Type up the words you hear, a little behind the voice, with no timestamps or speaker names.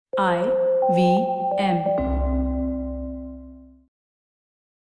IVM.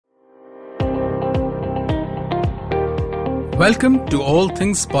 Welcome to All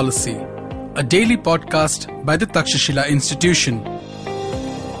Things Policy, a daily podcast by the Takshashila Institution.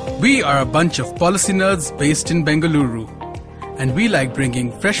 We are a bunch of policy nerds based in Bengaluru, and we like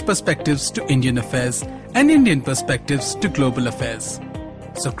bringing fresh perspectives to Indian affairs and Indian perspectives to global affairs.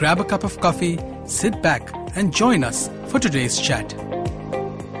 So grab a cup of coffee, sit back, and join us for today's chat.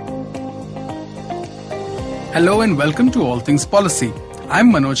 Hello and welcome to All Things Policy.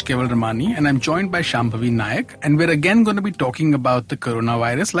 I'm Manoj Kevalramani and I'm joined by Shambhavi Nayak, and we're again going to be talking about the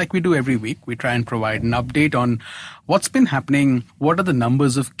coronavirus like we do every week. We try and provide an update on what's been happening, what are the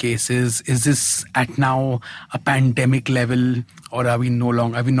numbers of cases, is this at now a pandemic level, or are we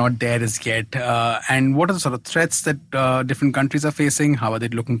not there as yet, and what are the sort of threats that different countries are facing, how are they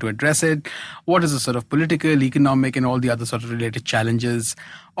looking to address it, what is the sort of political, economic and all the other sort of related challenges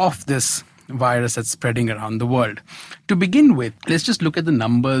of this virus that's spreading around the world. To begin with, let's just look at the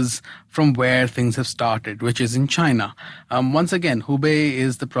numbers from where things have started, which is in China. Once again, Hubei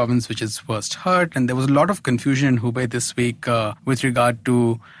is the province which is first hurt, and there was a lot of confusion in Hubei this week with regard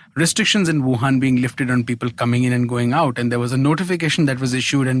to restrictions in Wuhan being lifted on people coming in and going out, and there was a notification that was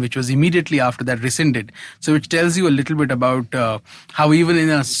issued and which was immediately after that rescinded. So which tells you a little bit about how even in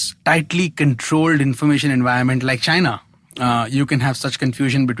a tightly controlled information environment like China, you can have such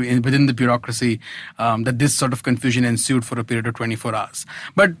confusion within the bureaucracy that this sort of confusion ensued for a period of 24 hours.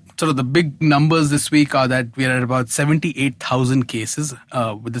 But sort of the big numbers this week are that we are at about 78,000 cases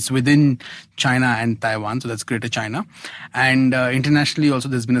within China and Taiwan, so that's Greater China. And internationally also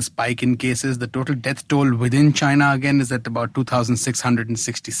there's been a spike in cases. The total death toll within China again is at about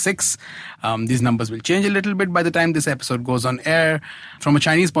 2,666. These numbers will change a little bit by the time this episode goes on air. From a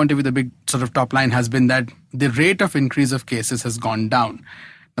Chinese point of view, the big sort of top line has been that the rate of increase of cases has gone down.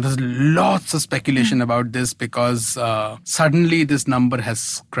 Now, there's lots of speculation about this because suddenly this number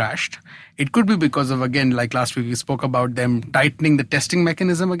has crashed. It could be because of, again, like last week we spoke about them tightening the testing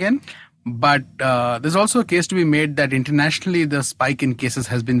mechanism again. But there's also a case to be made that internationally the spike in cases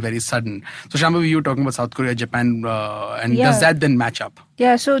has been very sudden. So Shambhavi, you were talking about South Korea, Japan, and does that then match up?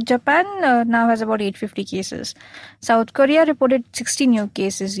 Yeah, so Japan now has about 850 cases. South Korea reported 60 new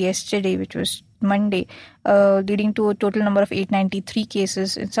cases yesterday, which was Monday, leading to a total number of 893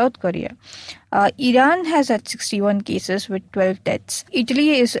 cases in South Korea. Iran has had 61 cases with 12 deaths.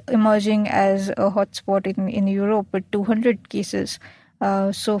 Italy is emerging as a hotspot in Europe with 200 cases.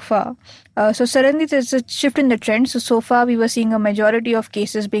 So far. So suddenly there's a shift in the trend. So far we were seeing a majority of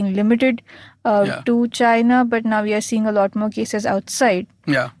cases being limited to China, but now we are seeing a lot more cases outside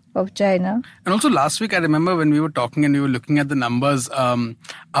of China. And also last week, I remember when we were talking and we were looking at the numbers,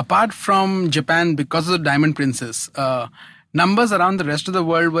 apart from Japan, because of the Diamond Princess, numbers around the rest of the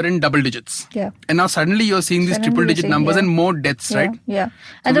world were in double digits. Yeah. And now suddenly you're seeing these triple-digit numbers and more deaths, right? Yeah.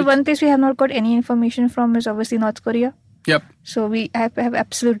 And the one place we have not got any information from is obviously North Korea. Yep. So we have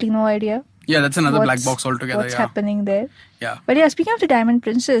absolutely no idea. Yeah, that's another black box altogether. What's happening there? Yeah. But speaking of the Diamond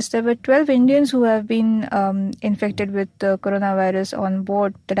Princess, there were 12 Indians who have been infected with the coronavirus on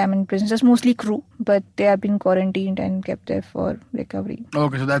board the Diamond Princess, mostly crew, but they have been quarantined and kept there for recovery.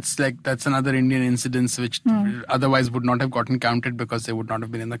 Okay, so that's another Indian incidence which otherwise would not have gotten counted because they would not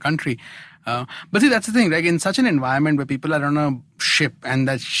have been in the country. But see, that's the thing, like in such an environment where people are on a ship and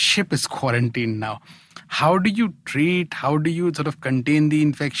that ship is quarantined now, how do you sort of contain the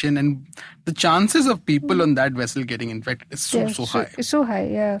infection? And the chances of people on that vessel getting infected is so high. It's so high,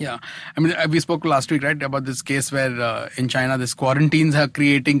 yeah. Yeah. I mean, we spoke last week, right, about this case where in China, this quarantines are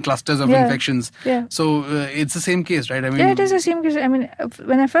creating clusters of infections. Yeah. So it's the same case, right? I mean, yeah, it is the same case. I mean,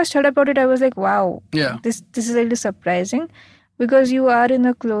 when I first heard about it, I was like, wow, this is a little surprising. Because you are in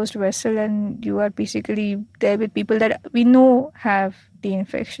a closed vessel and you are basically there with people that we know have the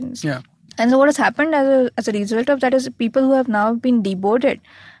infections. Yeah. And so what has happened as a result of that is people who have now been deboarded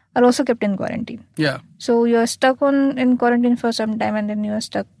are also kept in quarantine. Yeah. So you're stuck in quarantine for some time and then you're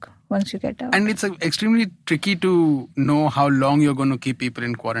stuck once you get out. And it's extremely tricky to know how long you're going to keep people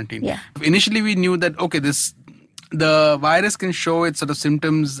in quarantine. Yeah. Initially, we knew that, okay, the virus can show its sort of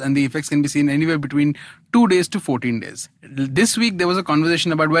symptoms and the effects can be seen anywhere between 2 days to 14 days. This week, there was a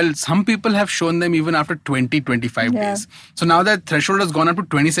conversation about, well, some people have shown them even after 20-25 days. So now that threshold has gone up to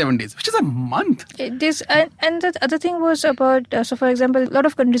 27 days, which is a month. It is, and the other thing was about, so for example, a lot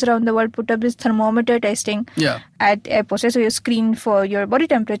of countries around the world put up this thermometer testing at airports. So you screen for your body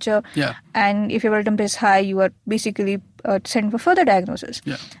temperature. Yeah. And if your body temperature is high, you are basically sent for further diagnosis.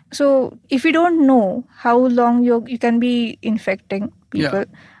 Yeah. So if you don't know how long you can be infecting people,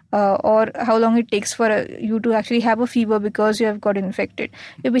 or how long it takes for you to actually have a fever because you have got infected.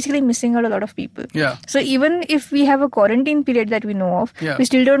 You're basically missing out a lot of people. Yeah. So even if we have a quarantine period that we know of, we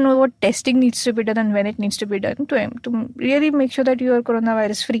still don't know what testing needs to be done and when it needs to be done to really make sure that you are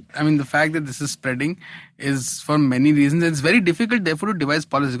coronavirus free. I mean, the fact that this is spreading is for many reasons. It's very difficult, therefore, to devise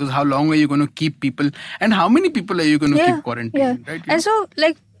policy, because how long are you going to keep people and how many people are you going to keep quarantined? Right? And so,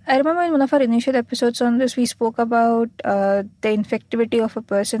 like, I remember in one of our initial episodes on this, we spoke about the infectivity of a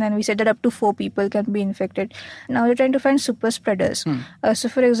person, and we said that up to 4 people can be infected. Now they're trying to find super spreaders. So,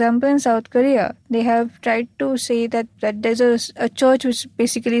 for example, in South Korea, they have tried to say that there's a church which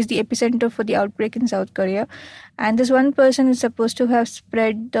basically is the epicenter for the outbreak in South Korea. And this one person is supposed to have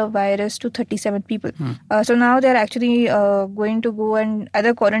spread the virus to 37 people. So now they're actually going to go and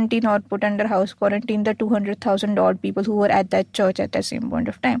either quarantine or put under house quarantine the 200,000 odd people who were at that church at that same point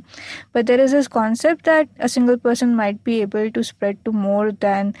of time. But there is this concept that a single person might be able to spread to more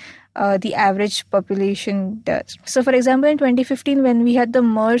than the average population does. So, for example, in 2015, when we had the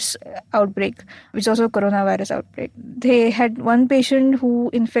MERS outbreak, which is also a coronavirus outbreak, they had one patient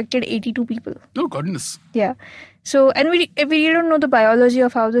who infected 82 people. Oh, goodness. Yeah. So, and we don't know the biology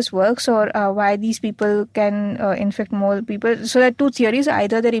of how this works or why these people can infect more people. So there are 2 theories.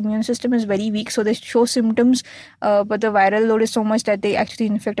 Either their immune system is very weak, so they show symptoms, but the viral load is so much that they actually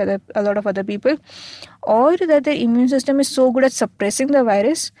infect a lot of other people. Or that their immune system is so good at suppressing the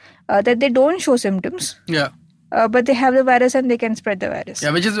virus that they don't show symptoms. Yeah. But they have the virus and they can spread the virus. Yeah,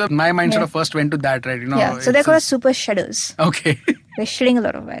 which is my mind sort of first went to that, right? So they're called super shedders. Okay. They're shedding a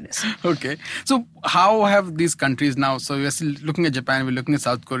lot of virus. Okay. So how have these countries now, so we're still looking at Japan, we're looking at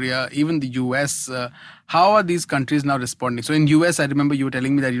South Korea, even the US, how are these countries now responding? So in US, I remember you were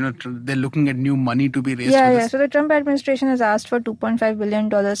telling me that, they're looking at new money to be raised for this. Yeah. So the Trump administration has asked for $2.5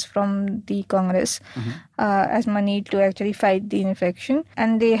 billion from the Congress as money to actually fight the infection.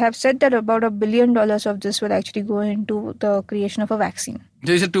 And they have said that about $1 billion of this will actually go into the creation of a vaccine.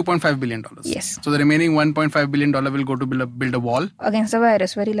 So you said $2.5 billion? Yes. So the remaining $1.5 billion will go to build a wall? Against the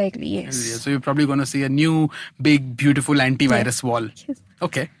virus, very likely, yes. So you're probably going to see a new, big, beautiful antivirus wall. Yes.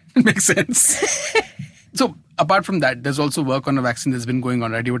 Okay, makes sense. So apart from that, there's also work on a vaccine that's been going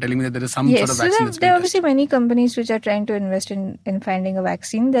on, right? You were telling me that there is some sort of vaccine that's been there are obviously many companies which are trying to invest in finding a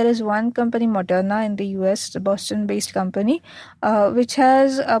vaccine. There is one company, Moderna, in the US, a Boston-based company, which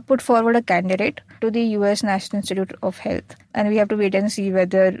has put forward a candidate to the US National Institute of Health. And we have to wait and see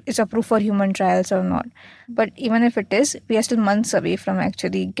whether it's approved for human trials or not. But even if it is, we are still months away from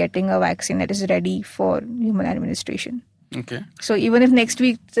actually getting a vaccine that is ready for human administration. Okay. So even if next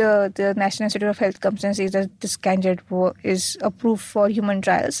week the National Institute of Health comes and says that this candidate is approved for human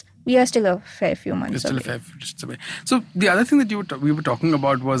trials, we are still a fair few months away. So the other thing that we were talking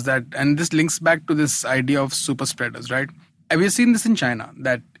about was that, and this links back to this idea of super spreaders, right? We've seen this in China,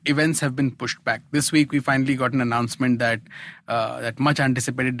 that events have been pushed back. This week, we finally got an announcement that that much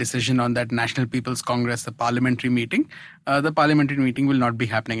anticipated decision on that National People's Congress, the parliamentary meeting will not be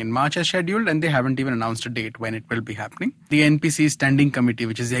happening in March as scheduled, and they haven't even announced a date when it will be happening. The NPC Standing Committee,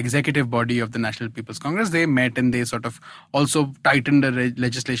 which is the executive body of the National People's Congress, they met and they sort of also tightened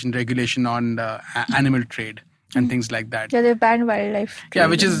the regulation on animal trade and things like that. Yeah, they banned wildlife trade. Yeah,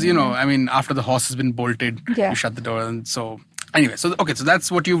 which is, after the horse has been bolted, you shut the door. And so anyway, so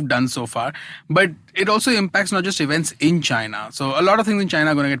that's what you've done so far. But it also impacts not just events in China. So a lot of things in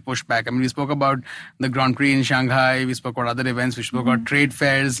China are going to get pushed back. I mean, we spoke about the Grand Prix in Shanghai. We spoke about other events. We spoke about trade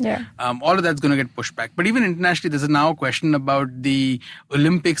fairs. Yeah. All of that's going to get pushed back. But even internationally, there's now a question about the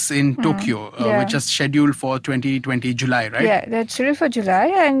Olympics in Tokyo, which is scheduled for 2020 July, right? Yeah, that's scheduled for July.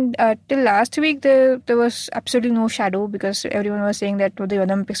 And till last week, there was absolutely no shadow because everyone was saying that the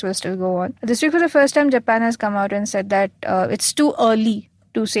Olympics will still go on. This week, for the first time, Japan has come out and said that it's too early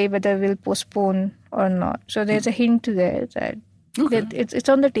to say whether we'll postpone or not. So there's a hint there that it's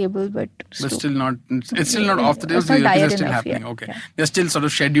on the table, but still not. It's still not off the table. The Olympics are still happening. Okay, they're still sort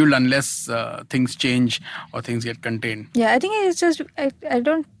of scheduled unless things change or things get contained. Yeah, I think it's just I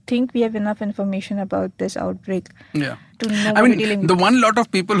don't think we have enough information about this outbreak. Yeah. To know I mean, the one lot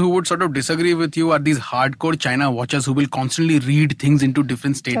of people who would sort of disagree with you are these hardcore China watchers who will constantly read things into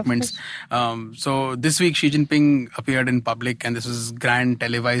different statements. So this week, Xi Jinping appeared in public, and this was a grand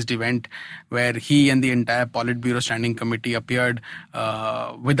televised event where he and the entire Politburo Standing Committee appeared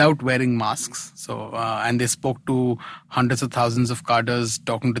without wearing masks. So and they spoke to hundreds of thousands of cadres,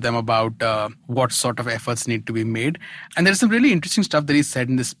 talking to them about what sort of efforts need to be made. And there's some really interesting stuff that he said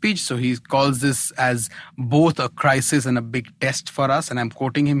in this speech. So he calls this as both a crisis and a big test for us. And I'm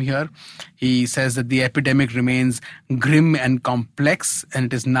quoting him here. He says that the epidemic remains grim and complex, and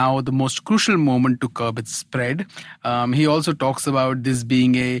it is now the most crucial moment to curb its spread. He also talks about this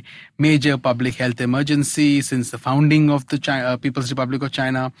being a major public health emergency since the founding of the People's Republic of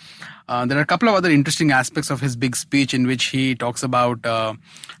China. There are a couple of other interesting aspects of his big speech in which he talks about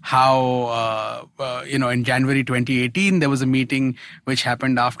how, in January 2018, there was a meeting which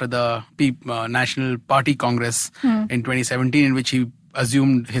happened after the National Party Congress in 2017, in which he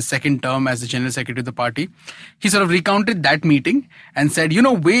assumed his second term as the general secretary of the party. He sort of recounted that meeting and said,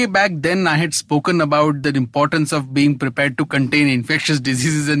 way back then I had spoken about the importance of being prepared to contain infectious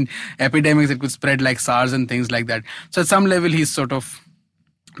diseases and epidemics that could spread like SARS and things like that. So at some level, he's sort of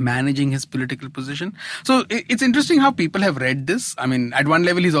managing his political position. So it's interesting how people have read this. I mean, at one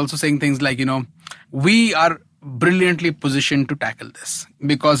level, he's also saying things like, we are brilliantly positioned to tackle this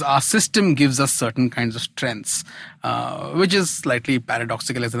because our system gives us certain kinds of strengths, which is slightly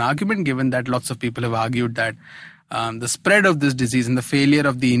paradoxical as an argument, given that lots of people have argued that the spread of this disease and the failure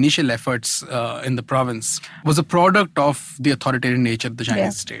of the initial efforts in the province was a product of the authoritarian nature of the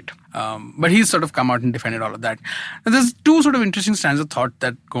Chinese state. But he's sort of come out and defended all of that. Now, there's two sort of interesting strands of thought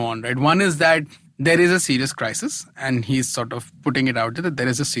that go on, right? One is that there is a serious crisis, and he's sort of putting it out there that there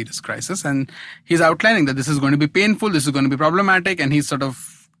is a serious crisis, and he's outlining that this is going to be painful, this is going to be problematic, and he's sort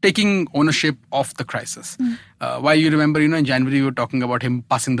of taking ownership of the crisis. While you remember, in January, we were talking about him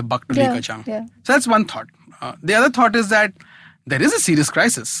passing the buck to Li Keqiang. Yeah. So that's one thought. The other thought is that there is a serious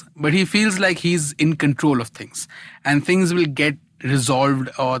crisis, but he feels like he's in control of things, and things will get resolved,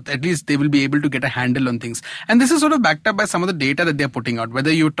 or at least they will be able to get a handle on things. And this is sort of backed up by some of the data that they're putting out.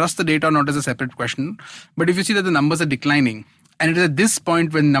 Whether you trust the data or not is a separate question. But if you see that the numbers are declining, and it is at this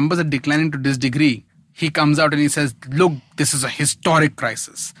point when numbers are declining to this degree, he comes out and he says, look, this is a historic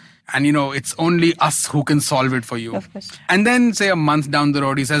crisis. And, it's only us who can solve it for you. Of course. And then, say, a month down the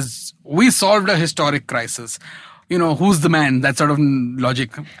road, he says, we solved a historic crisis. Who's the man? That sort of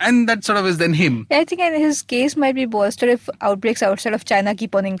logic. And that sort of is then him. I think his case might be bolstered if outbreaks outside of China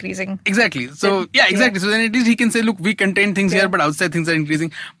keep on increasing. Exactly. So, exactly. So then at least he can say, look, we contain things here, but outside things are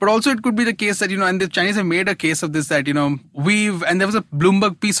increasing. But also it could be the case that, and the Chinese have made a case of this that, and there was a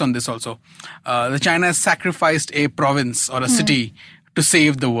Bloomberg piece on this also. The China has sacrificed a province or a city to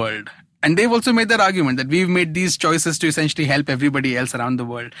save the world. And they've also made that argument that we've made these choices to essentially help everybody else around the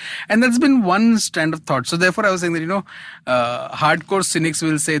world. And that's been one strand of thought. So therefore, I was saying that, hardcore cynics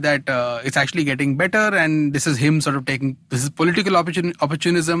will say that it's actually getting better, and this is him sort of this is political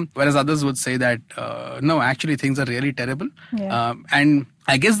opportunism, whereas others would say that, no, actually things are really terrible. Yeah. And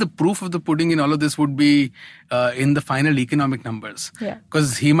I guess the proof of the pudding in all of this would be in the final economic numbers.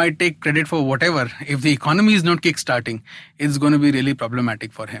 Because he might take credit for whatever. If the economy is not kickstarting, it's going to be really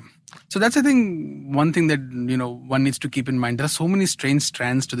problematic for him. So that's, I think, one thing that, one needs to keep in mind. There are so many strange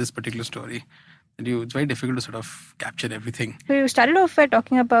strands to this particular story that it's very difficult to sort of capture everything. So you started off by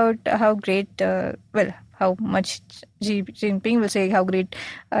talking about how great, how much Xi Jinping will say how great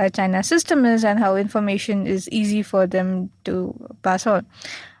China's system is and how information is easy for them to pass on.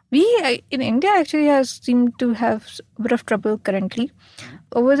 We in India actually seem to have a bit of trouble currently.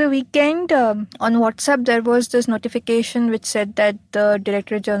 Over the weekend, on WhatsApp, there was this notification which said that the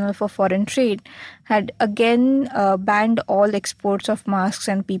Directorate General for Foreign Trade had again banned all exports of masks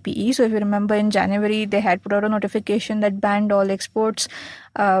and PPE. So if you remember, in January, they had put out a notification that banned all exports.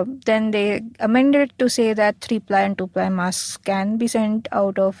 Then they amended it to say that 3-ply and 2-ply masks can be sent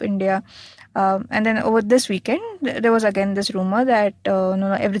out of India. And then over this weekend, there was again this rumor that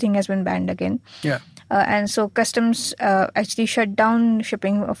everything has been banned again. Yeah. And so customs actually shut down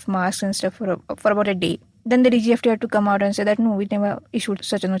shipping of masks and stuff for about a day. Then the DGFT had to come out and say that no, we never issued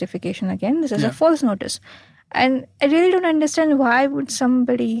such a notification again. This is a false notice. And I really don't understand why would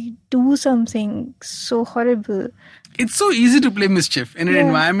somebody do something so horrible. It's so easy to play mischief in an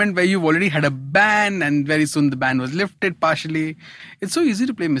environment where you've already had a ban and very soon the ban was lifted partially. It's so easy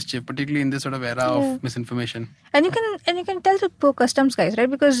to play mischief, particularly in this sort of era of misinformation. And you can tell the poor customs guys, right?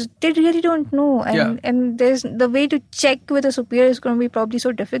 Because they really don't know. And there's the way to check with a superior is going to be probably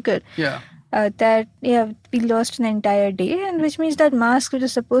so difficult. That we lost an entire day, and which means that masks which are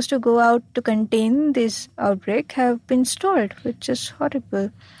supposed to go out to contain this outbreak have been stalled, which is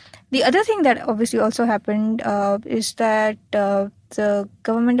horrible. The other thing that obviously also happened is that the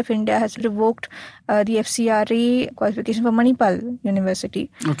government of India has revoked the FCRA qualification for Manipal University.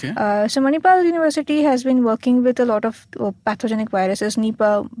 Okay. So Manipal University has been working with a lot of pathogenic viruses,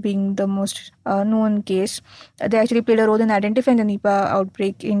 Nipah being the most known case. They actually played a role in identifying the Nipah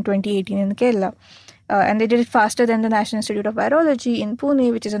outbreak in 2018 in Kerala. And they did it faster than the National Institute of Virology in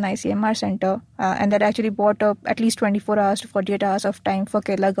Pune, which is an ICMR center. And that actually bought up at least 24 hours to 48 hours of time for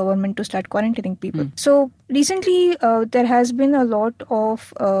Kerala government to start quarantining people. So recently, there has been a lot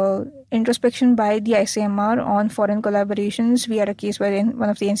of introspection by the ICMR on foreign collaborations. We had a case where one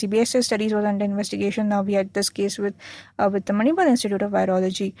of the NCBSS studies was under investigation. Now we had this case with the Manipal Institute of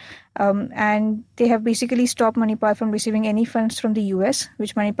Virology. And they have basically stopped Manipal from receiving any funds from the US,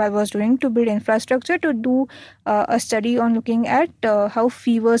 which Manipal was doing to build infrastructure to do a study on looking at how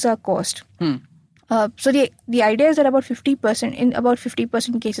fevers are caused. So the idea is that about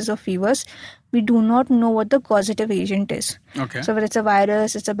 50% cases of fevers, we do not know what the causative agent is. Okay. So whether it's a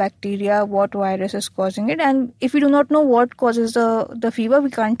virus, it's a bacteria, what virus is causing it. And if we do not know what causes the fever, we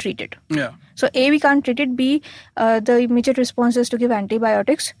can't treat it. Yeah. So A, we can't treat it. B, the immediate response is to give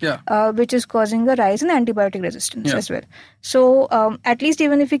antibiotics, which is causing a rise in antibiotic resistance as well. So at least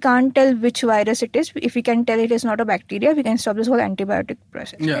even if we can't tell which virus it is, if we can tell it is not a bacteria, we can stop this whole antibiotic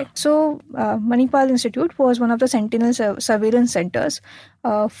process. Yeah. Right? So Manipal Institute was one of the sentinel surveillance centers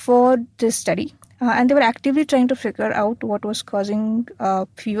for this study. And they were actively trying to figure out what was causing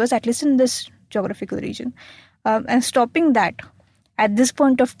fevers, at least in this geographical region. And stopping that at this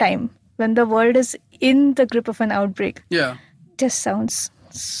point of time, when the world is in the grip of an outbreak, just sounds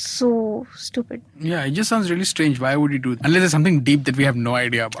so stupid. Yeah, it just sounds really strange. Why would you do that? Unless there's something deep that we have no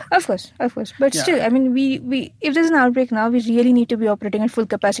idea about. Of course. But still, I mean, we if there's an outbreak now, we really need to be operating at full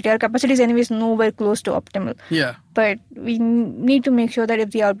capacity. Our capacity is anyways nowhere close to optimal. Yeah. But we need to make sure that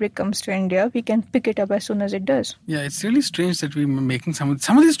if the outbreak comes to India, we can pick it up as soon as it does. Yeah, it's really strange that we're making some of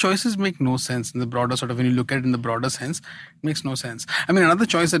these choices make no sense in the broader sort of, when you look at it in the broader sense, it makes no sense. I mean, another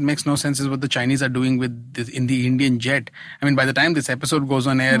choice that makes no sense is what the Chinese are doing with this, in the Indian jet. I mean, by the time this episode goes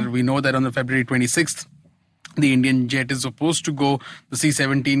on air, we know that on the February 26th, the Indian jet is supposed to go, the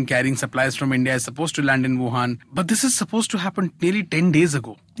C-17 carrying supplies from India is supposed to land in Wuhan. But this is supposed to happen nearly 10 days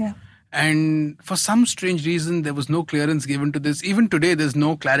ago. Yeah. And for some strange reason, there was no clearance given to this. Even today, there's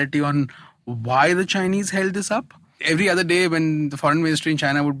no clarity on why the Chinese held this up. Every other day when the foreign ministry in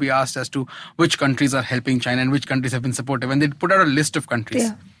China would be asked as to which countries are helping China and which countries have been supportive, and they'd put out a list of countries.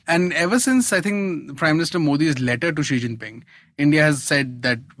 Yeah. And ever since, I think, Prime Minister Modi's letter to Xi Jinping, India has said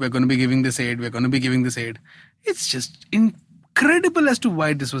that we're going to be giving this aid, It's just incredible as to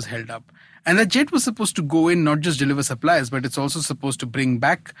why this was held up. And the jet was supposed to go in, not just deliver supplies, but it's also supposed to bring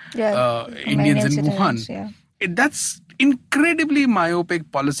back Indians in Wuhan. Yeah. That's incredibly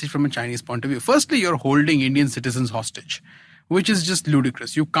myopic policy from a Chinese point of view. Firstly, you're holding Indian citizens hostage, which is just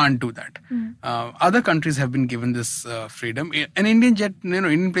ludicrous. You can't do that. Other countries have been given this freedom. An Indian jet,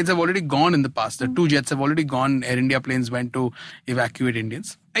 Indian planes have already gone in the past. The 2 jets have already gone. Air India planes went to evacuate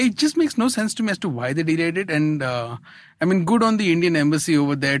Indians. It just makes no sense to me as to why they delayed it. And I mean, good on the Indian embassy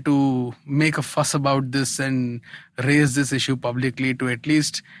over there to make a fuss about this and raise this issue publicly to at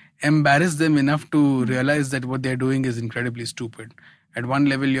least embarrass them enough to realize that what they're doing is incredibly stupid. At one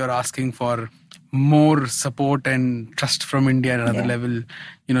level, you're asking for more support and trust from India. At another level,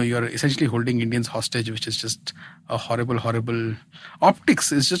 you're essentially holding Indians hostage, which is just a horrible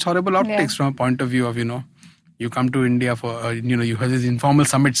optics. It's just horrible optics from a point of view of, you come to India for, you have these informal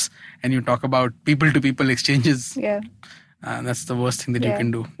summits and you talk about people-to-people exchanges. Yeah. That's the worst thing that you can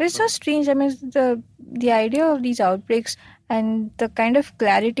do. It's so strange. I mean, the idea of these outbreaks and the kind of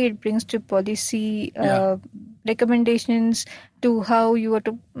clarity it brings to policy recommendations to how you are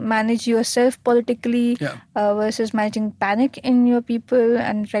to manage yourself politically versus managing panic in your people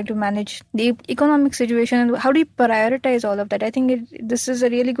and trying to manage the economic situation. How do you prioritize all of that? I think this is a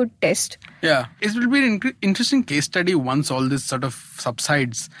really good test. Yeah, it will be an interesting case study once all this sort of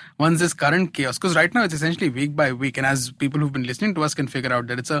subsides, once this current chaos, because right now it's essentially week by week, and as people who've been listening to us can figure out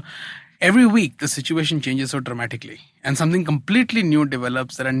that every week the situation changes so dramatically and something completely new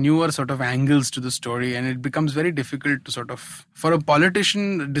develops. There are newer sort of angles to the story, and it becomes very difficult to sort of, for a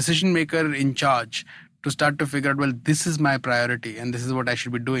politician, decision maker in charge, to start to figure out, well, this is my priority and this is what I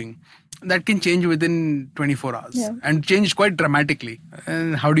should be doing. That can change within 24 hours and change quite dramatically.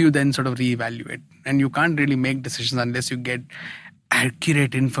 And how do you then sort of reevaluate? And you can't really make decisions unless you get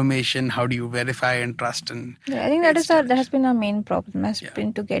accurate information. How do you verify and trust? And I think that has been our main problem, has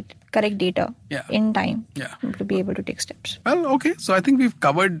been to get correct data in time to be able to take steps. Well, okay. So I think we've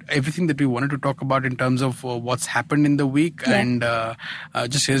covered everything that we wanted to talk about in terms of what's happened in the week. And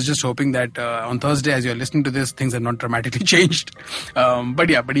just hoping that on Thursday, as you're listening to this, things have not dramatically changed. But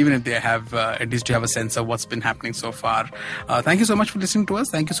even if they have, at least you have a sense of what's been happening so far. Thank you so much for listening to us.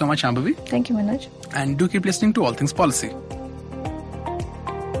 Thank you so much, Shambhavi. Thank you, Manoj. And do keep listening to All Things Policy.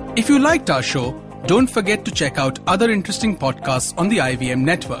 If you liked our show, don't forget to check out other interesting podcasts on the IVM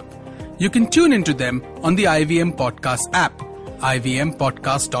network. You can tune into them on the IVM Podcast app,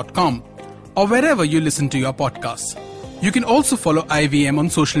 ivmpodcast.com, or wherever you listen to your podcasts. You can also follow IVM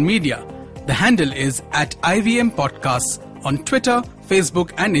on social media. The handle is @IVM Podcasts on Twitter,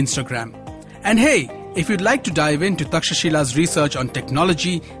 Facebook, and Instagram. And hey, if you'd like to dive into Takshashila's research on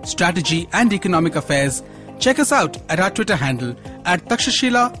technology, strategy, and economic affairs, check us out at our Twitter handle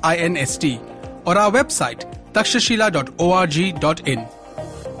 @TakshashilaINST or our website takshashila.org.in.